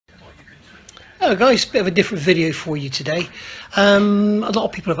Hello guys, bit of a different video for you today. A lot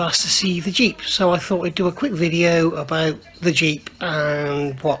of people have asked to see the Jeep, so I thought I'd do a quick video about the Jeep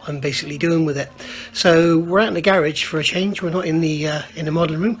and what I'm basically doing with it. So we're out in the garage for a change. We're not in the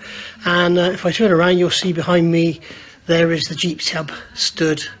modelling room, and if I turn around you'll see behind me there is the Jeep tub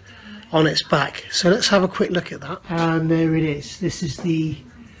stood on its back. So let's have a quick look at that. And there it is. This is the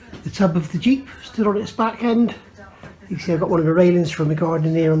tub of the Jeep stood on its back end. You can see I've got one of the railings from the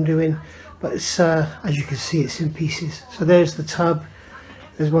garden here I'm doing. But it's, as you can see, it's in pieces. So there's the tub.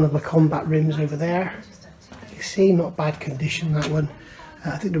 There's one of my combat rims over there. You see, not bad condition, that one.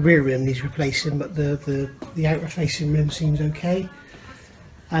 I think the rear rim needs replacing, but the outer facing rim seems okay.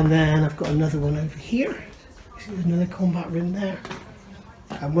 And then I've got another one over here. You see there's another combat rim there.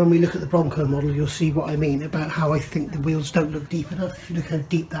 And when we look at the Bronco model, you'll see what I mean about how I think the wheels don't look deep enough. If you look how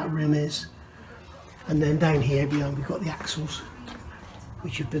deep that rim is. And then down here behind we've got the axles,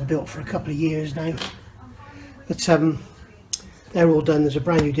 which have been built for a couple of years now, but they're all done. There's a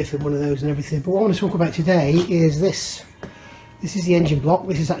brand new diff in one of those and everything. But what I want to talk about today is this. This is the engine block.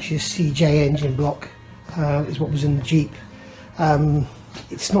 This is actually a CJ engine block, is what was in the Jeep.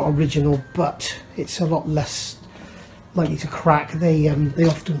 It's not original, but it's a lot less likely to crack. They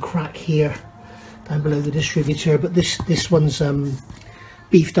often crack here down below the distributor, but this one's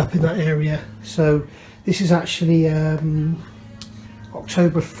beefed up in that area. So this is actually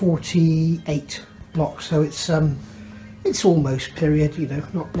October 48 block, so it's almost period, you know,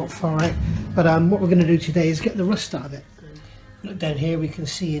 not far out. But what we're going to do today is get the rust out of it. Look down here, we can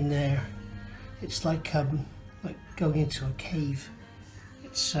see in there it's like going into a cave.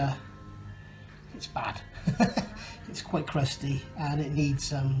 It's bad. It's quite crusty and it needs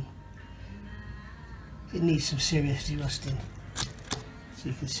some serious de-rusting. So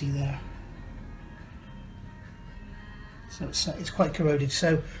you can see there. So it's quite corroded.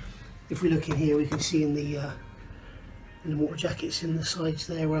 So if we look in here, we can see in the water jackets in the sides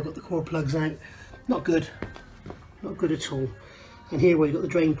there where I've got the core plugs out. Not good at all. And here where you've got the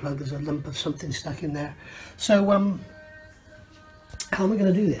drain plug, there's a lump of something stuck in there. So how am I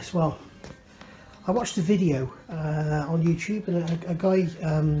going to do this? Well, I watched a video on YouTube, and a guy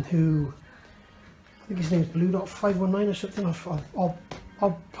who, I think his name's Blue.519 or something.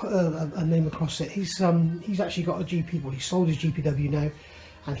 I'll put a name across it. He's actually got a GP, well, he sold his GPW now,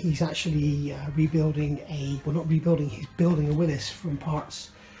 and he's actually rebuilding he's building a Willis from parts.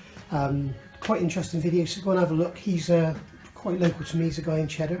 Quite interesting video, so go and have a look. He's quite local to me, he's a guy in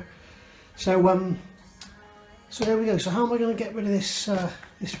Cheddar. So so there we go. So how am I going to get rid of this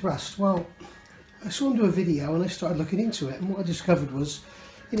rust? Well, I saw him do a video and I started looking into it, and what I discovered was,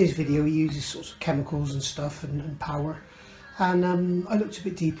 in his video he uses sorts of chemicals and stuff and power. And I looked a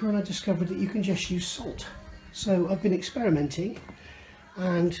bit deeper and I discovered that you can just use salt. So I've been experimenting,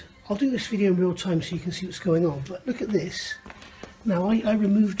 and I'll do this video in real time so you can see what's going on. But look at this. Now I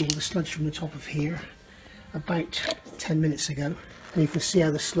removed all the sludge from the top of here about 10 minutes ago, and you can see how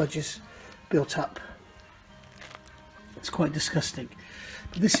the sludge is built up. It's quite disgusting.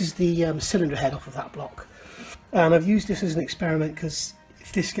 But this is the cylinder head off of that block, and I've used this as an experiment because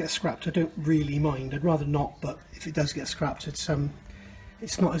if this gets scrapped, I don't really mind. I'd rather not, but if it does get scrapped, it's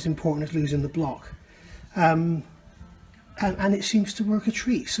not as important as losing the block. And it seems to work a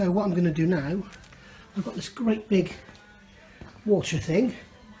treat. So what I'm going to do now, I've got this great big water thing,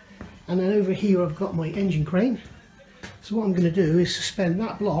 and then over here I've got my engine crane. So what I'm going to do is suspend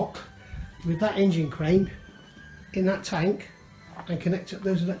that block with that engine crane in that tank and connect up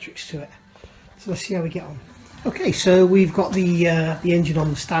those electrics to it. So let's see how we get on. Okay, so we've got the engine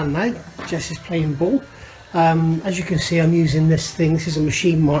on the stand now. Jess is playing ball. As you can see, I'm using this thing. This is a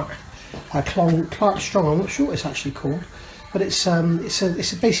Machine Mart Clark Strong. I'm not sure what it's actually called, but it's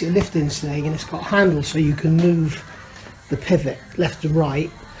basically a lifting sling, and it's got handles so you can move the pivot left and right,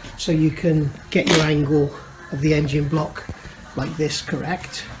 so you can get your angle of the engine block like this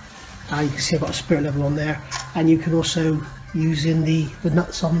correct. You can see I've got a spirit level on there, and you can also, using the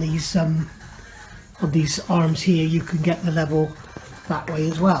nuts on these arms here, you can get the level that way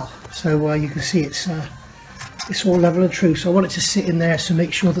as well. So you can see it's all level and true. So I want it to sit in there, so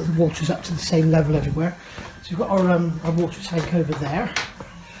make sure that the water's up to the same level everywhere. So we've got our water tank over there,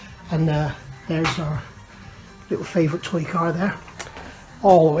 and there's our little favourite toy car there,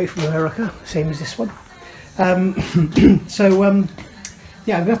 all the way from America, same as this one.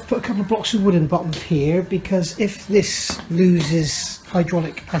 Yeah, I'm going to have to put a couple of blocks of wood in the bottom of here, because if this loses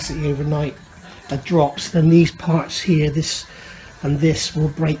hydraulic capacity overnight, drops, then these parts here, this and this, will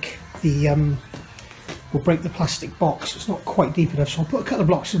break the plastic box. It's not quite deep enough, so I'll put a couple of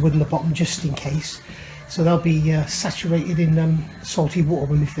blocks of wood in the bottom just in case. so they'll be saturated in salty water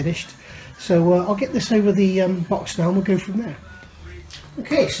when we're finished. So I'll get this over the box now and we'll go from there.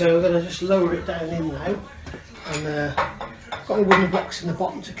 Okay, so I'm going to just lower it down in now, and got my wooden blocks in the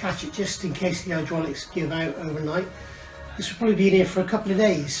bottom to catch it just in case the hydraulics give out overnight. This will probably be in here for a couple of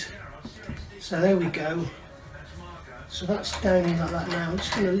days. So there we go. So that's down in like that now. I'm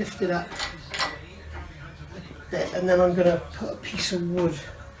just going to lift it up a bit, and then I'm going to put a piece of wood,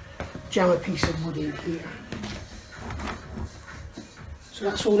 jam a piece of wood in here. So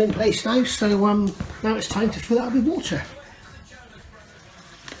that's all in place now. So now it's time to fill it up with water.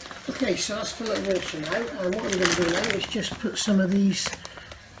 Okay, so that's full of water now, and what I'm going to do now is just put some of these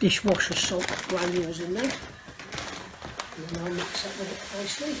dishwasher salt granules in there, and then I'll mix that with it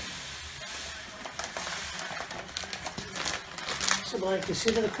nicely. So I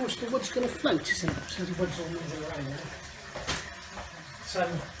consider, of course, the wood's going to float, isn't it? So the wood's all moving around now. So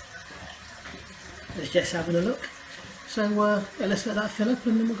let's just having a look. So yeah, let's let that fill up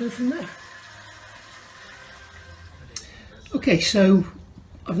and then we'll go from there. Okay, so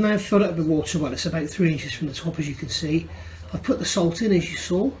I've now filled it up with water. Well, it's about 3 inches from the top, as you can see. I've put the salt in, as you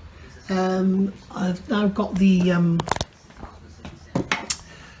saw. I've now got the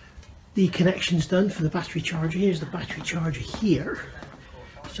connections done for the battery charger. Here's the battery charger here.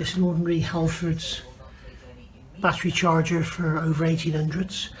 It's just an ordinary Halford's battery charger for over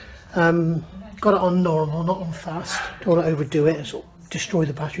 1800s. Got it on normal, not on fast. Don't want to overdo it and sort of destroy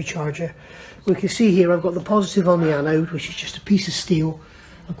the battery charger. We can see here I've got the positive on the anode, which is just a piece of steel.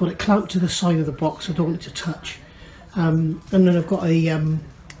 I've got it clamped to the side of the box, so I don't want it to touch. And then I've got the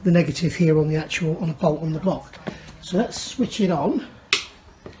negative here on a bolt on the block. So let's switch it on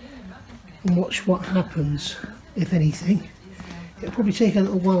and watch what happens, if anything. It'll probably take a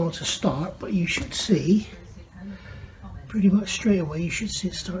little while to start, but you should see pretty much straight away, you should see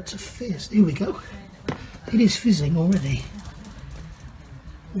it start to fizz. Here we go. It is fizzing already.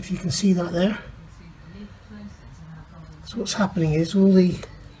 If you can see that there. So what's happening is all the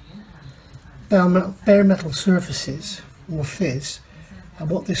bare metal surfaces will fizz, and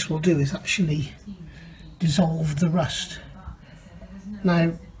what this will do is actually dissolve the rust.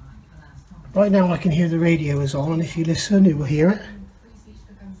 Now, right now I can hear the radio is on, and if you listen you will hear it.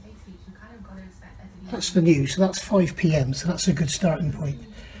 That's the news, so that's 5 PM, so that's a good starting point.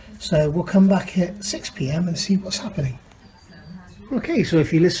 So we'll come back at 6 PM and see what's happening. Okay, so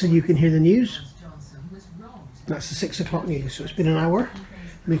if you listen you can hear the news. That's the 6 o'clock news, so it's been an hour.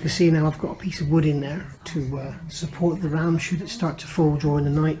 We can see now I've got a piece of wood in there to support the ram should it start to fall during the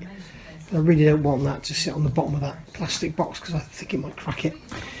night. I really don't want that to sit on the bottom of that plastic box because I think it might crack it,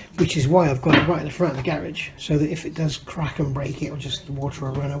 which is why I've got it right in the front of the garage, so that if it does crack and break, it'll just, the water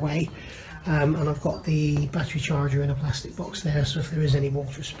will run away. And I've got the battery charger in a plastic box there, so if there is any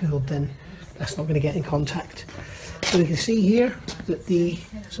water spilled, then that's not going to get in contact. So you can see here that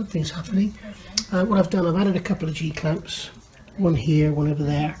something's happening. What I've done, I've added a couple of G-clamps, one here, one over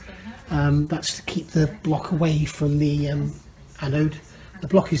there. That's to keep the block away from the anode. The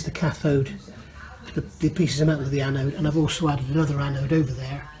block is the cathode, the pieces of metal of the anode, and I've also added another anode over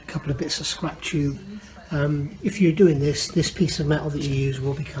there, a couple of bits of scrap tube. If you're doing this piece of metal that you use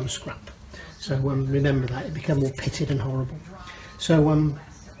will become scrap. So remember that, it become all pitted and horrible. So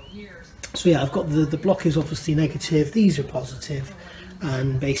yeah, I've got the block is obviously negative, these are positive,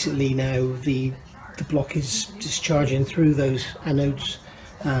 and basically now the block is discharging through those anodes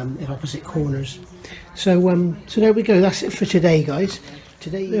in opposite corners. So so there we go, that's it for today, guys.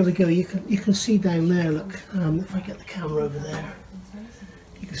 There we go, you can see down there, look, if I get the camera over there,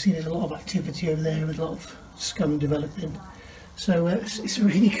 you can see there's a lot of activity over there with a lot of scum developing. So it's a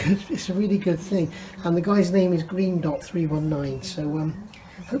really good thing, and the guy's name is Green Dot 319. So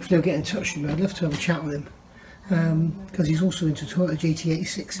hopefully I'll get in touch with him. I'd love to have a chat with him because he's also into Toyota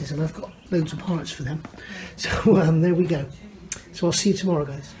GT86s, and I've got loads of parts for them. So there we go. So I'll see you tomorrow,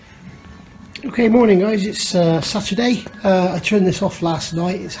 guys. Okay, morning guys. It's Saturday. I turned this off last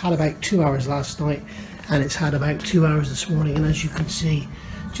night. It's had about 2 hours last night, and it's had about 2 hours this morning. And as you can see,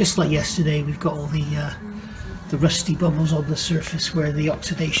 just like yesterday, we've got all the rusty bubbles on the surface where the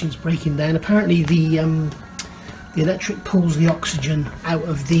oxidation's breaking down. Apparently the electric pulls the oxygen out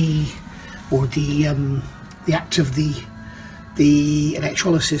of the act of the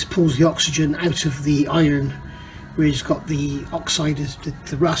electrolysis pulls the oxygen out of the iron where it's got the oxide,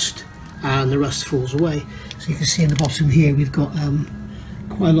 the rust, and the rust falls away. So you can see in the bottom here we've got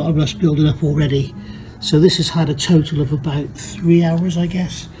quite a lot of rust building up already. So this has had a total of about 3 hours, I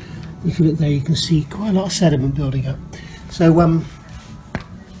guess. If you look there, you can see quite a lot of sediment building up. So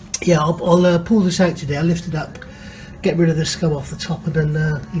yeah, I'll pull this out today. I'll lift it up, get rid of the scum off the top, and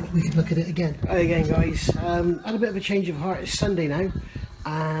then we can look at it again. Hi again, guys. Had a bit of a change of heart. It's Sunday now,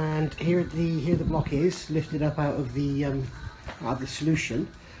 and here the block is lifted up out of the solution.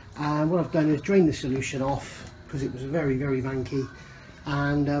 And what I've done is drain the solution off because it was very manky,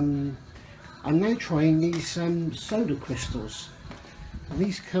 and I'm now trying these soda crystals. And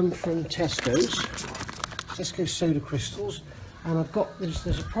these come from Tesco's soda crystals, and I've got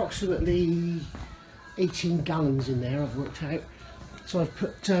there's approximately 18 gallons in there, I've worked out. So I've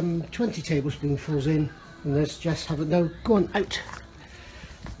put 20 tablespoonfuls in, and let's just have it. No, go on out.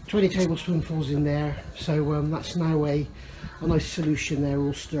 20 tablespoonfuls in there. So that's now a nice solution there,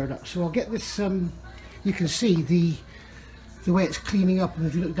 all stirred up. So I'll get this. You can see the way it's cleaning up, and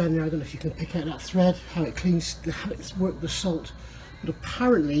if you look down there, I don't know if you can pick out that thread, how it cleans, how it's worked the salt. But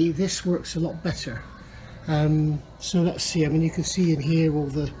apparently this works a lot better. So let's see. I mean, you can see in here all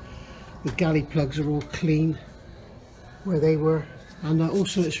the galley plugs are all clean where they were, and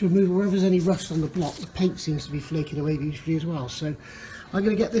also it's removed wherever there's any rust on the block. The paint seems to be flaking away beautifully as well. So I'm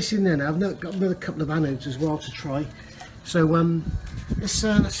going to get this in there now. I've now got another couple of anodes as well to try. So let's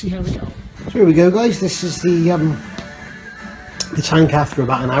see how we go. So here we go, guys. This is the tank after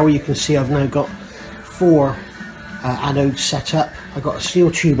about an hour. You can see I've now got 4 anodes set up. I've got a steel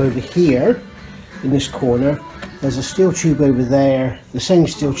tube over here in this corner. There's a steel tube over there, the same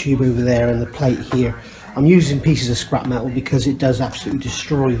steel tube over there, and the plate here. I'm using pieces of scrap metal because it does absolutely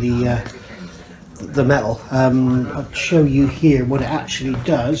destroy the metal. I'll show you here what it actually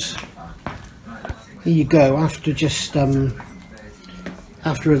does. Here you go. After just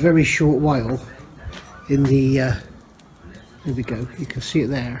after a very short while in the there we go. You can see it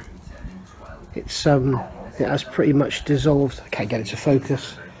there. It's it has pretty much dissolved. I can't get it to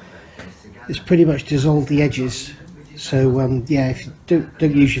focus. It's pretty much dissolved the edges. So yeah, if you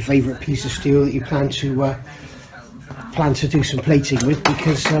don't use your favourite piece of steel that you plan to do some plating with,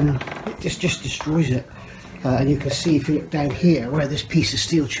 because it just destroys it. And you can see if you look down here where this piece of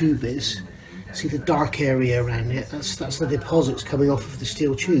steel tube is, see the dark area around it. That's the deposits coming off of the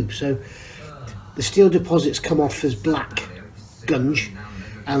steel tube. So the steel deposits come off as black gunge,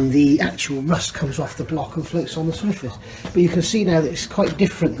 and the actual rust comes off the block and floats on the surface. But you can see now that it's quite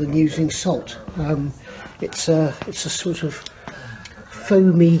different than using salt. It's a sort of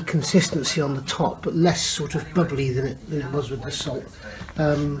foamy consistency on the top, but less sort of bubbly than it was with the salt.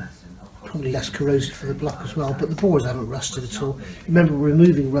 Probably less corrosive for the block as well, but the bores haven't rusted at all. Remember, we're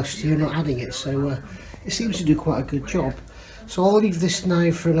removing rust here, not adding it, so it seems to do quite a good job. So I'll leave this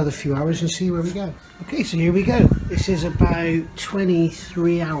now for another few hours and see where we go. Okay, so here we go. This is about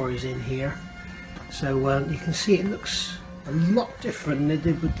 23 hours in here. So you can see it looks a lot different than it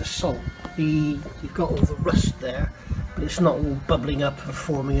did with the salt. You've got all the rust there, but it's not all bubbling up and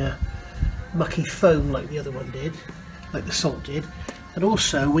forming a mucky foam like the other one did, like the salt did. And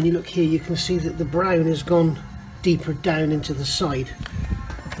also, when you look here, you can see that the brown has gone deeper down into the side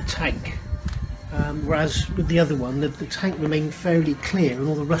of the tank. Whereas with the other one, the tank remained fairly clear and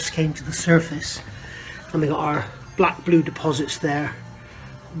all the rust came to the surface. And we got our black-blue deposits there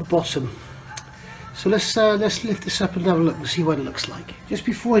on the bottom. So let's lift this up and have a look and see what it looks like. Just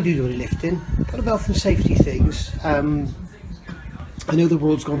before I do any lifting, a couple of health and safety things. I know the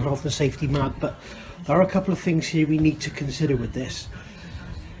world's gone health and safety mad, but there are a couple of things here we need to consider with this.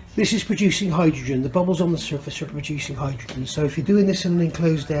 This is producing hydrogen. The bubbles on the surface are producing hydrogen. So if you're doing this in an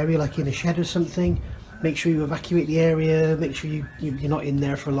enclosed area, like in a shed or something, make sure you evacuate the area, make sure you're not in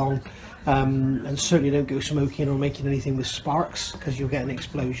there for long, and certainly don't go smoking or making anything with sparks, because you'll get an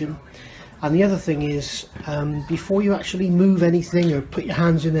explosion. And the other thing is, before you actually move anything or put your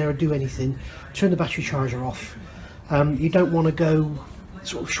hands in there or do anything, turn the battery charger off. You don't want to go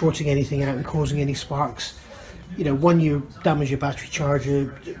sort of shorting anything out and causing any sparks. You know, 1, you damage your battery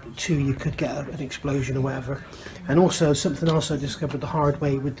charger, 2, you could get an explosion or whatever. And also, something else I discovered the hard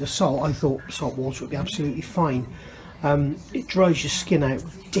way with the salt, I thought salt water would be absolutely fine. It dries your skin out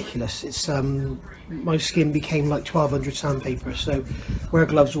ridiculous. It's my skin became like 1200 sandpaper, so wear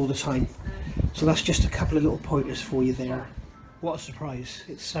gloves all the time. So that's just a couple of little pointers for you there. What a surprise.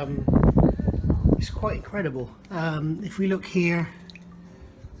 It's quite incredible. If we look here,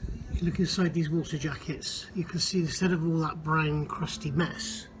 if you look inside these water jackets, you can see instead of all that brown crusty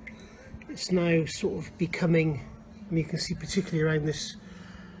mess, it's now sort of becoming, and you can see particularly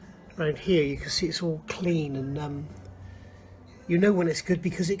around here, you can see it's all clean, and you know when it's good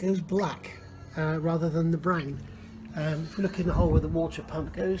because it goes black rather than the brown. If we look in the hole where the water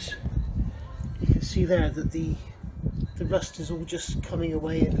pump goes, you can see there that the rust is all just coming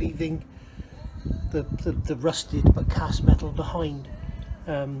away and leaving the rusted but cast metal behind.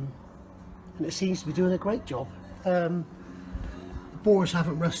 And it seems to be doing a great job. bores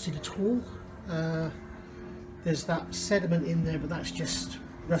haven't rusted at all. There's that sediment in there, but that's just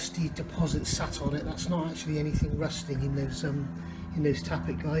rusty deposits sat on it. That's not actually anything rusting in those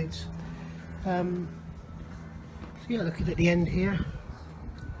tappet guides. So yeah, looking at the end here,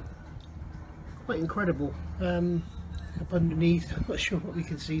 quite incredible. Up underneath, I'm not sure what we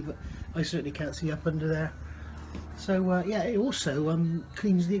can see, but I certainly can't see up under there. So yeah, it also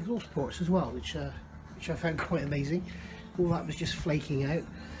cleans the exhaust ports as well, which I found quite amazing. All that was just flaking out.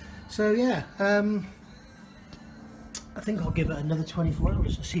 So yeah, I think I'll give it another 24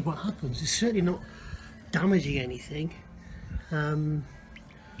 hours to see what happens. It's certainly not damaging anything. I don't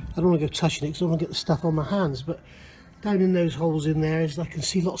want to go touching it because I don't want to get the stuff on my hands, but down in those holes in there, I can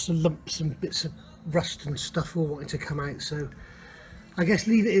see lots of lumps and bits of rust and stuff all wanting to come out. So I guess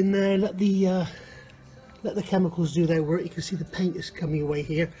leave it in there, let the chemicals do their work. You can see the paint is coming away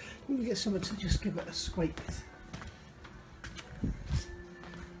here. Let me get someone to just give it a scrape with.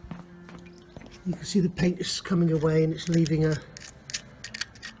 You can see the paint is coming away and it's leaving a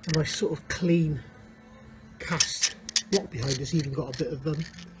nice sort of clean cast block behind. It's even got a bit of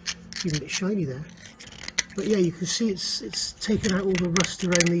even a bit shiny there. But yeah, you can see it's taken out all the rust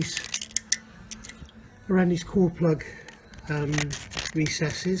around these core plug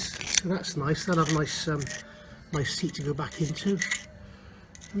recesses. So that's nice. That'll have a nice seat to go back into.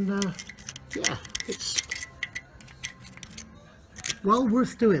 And yeah, it's well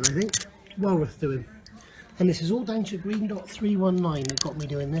worth doing, I think. Well worth doing. And this is all down to Green Dot 319 that got me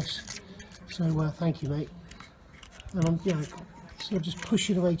doing this. So thank you, mate. And I'm so just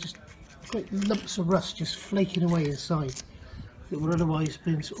pushing away, just great lumps of rust just flaking away inside that would otherwise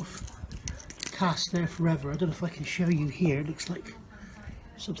been sort of cast there forever. I don't know if I can show you here. It looks like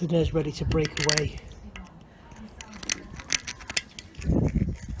something there's ready to break away.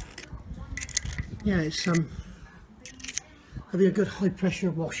 Yeah, it's having a good high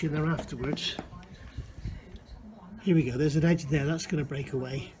pressure wash in there afterwards. Here we go, there's an edge there, that's going to break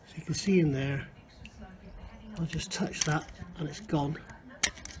away. So you can see in there, I'll just touch that and it's gone.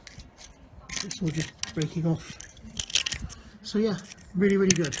 It's all just breaking off. So yeah, really,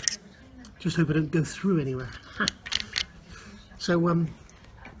 really good. Just hope I don't go through anywhere. So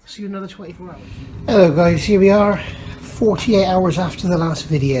see you in another 24 hours. Hello guys, here we are, 48 hours after the last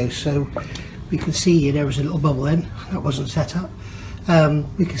video. So we can see there was a little bubble then, that wasn't set up.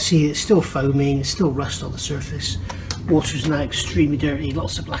 We can see it's still foaming, it's still rust on the surface. Water's now extremely dirty,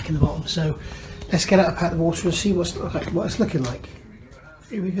 lots of black in the bottom. So let's get it up out of the water and see what it's looking like.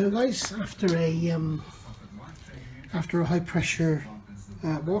 Here we go guys, after a high pressure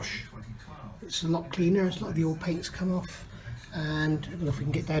wash. It's a lot cleaner, it's like the old paint's come off. And I don't know if we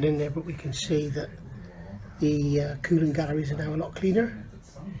can get down in there, but we can see that the coolant galleries are now a lot cleaner.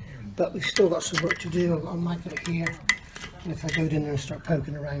 But we've still got some work to do. I've got a magnet here, and if I go in there and start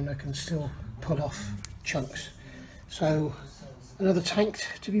poking around, I can still pull off chunks. So another tank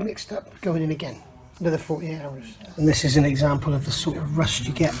to be mixed up, going in again, another 48 hours. And this is an example of the sort of rust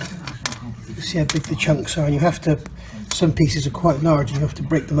you get. You can see how big the chunks are, and you have to, some pieces are quite large and you have to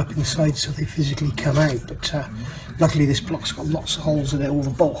break them up inside so they physically come out. But luckily this block's got lots of holes in it, all the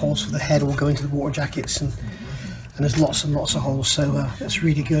bolt holes for the head all go into the water jackets, and there's lots and lots of holes, so that's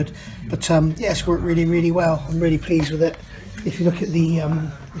really good. But yeah, it's worked really, really well. I'm really pleased with it. If you look at the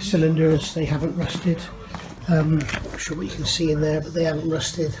cylinders, they haven't rusted. I'm not sure what you can see in there, but they haven't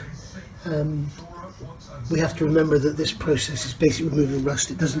rusted. We have to remember that this process is basically removing rust,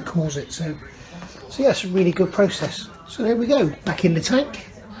 it doesn't cause it. So yeah, it's a really good process. So there we go, back in the tank,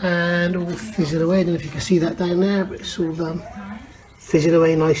 and all fizzing away. I don't know if you can see that down there, but it's all fizzing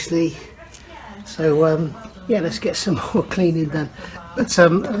away nicely. So yeah, let's get some more cleaning done. But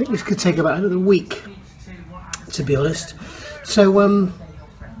I think this could take about another week, to be honest. So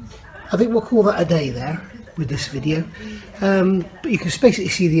I think we'll call that a day there with this video. But you can basically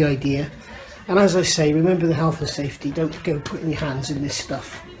see the idea. And as I say, remember the health and safety. Don't go putting your hands in this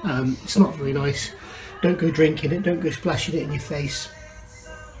stuff. It's not very nice. Don't go drinking it. Don't go splashing it in your face.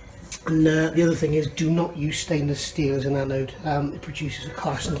 And the other thing is, do not use stainless steel as an anode. It produces a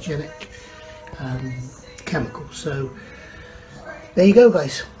carcinogenic chemical. So there you go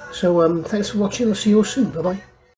guys. So thanks for watching. I'll see you all soon. Bye bye.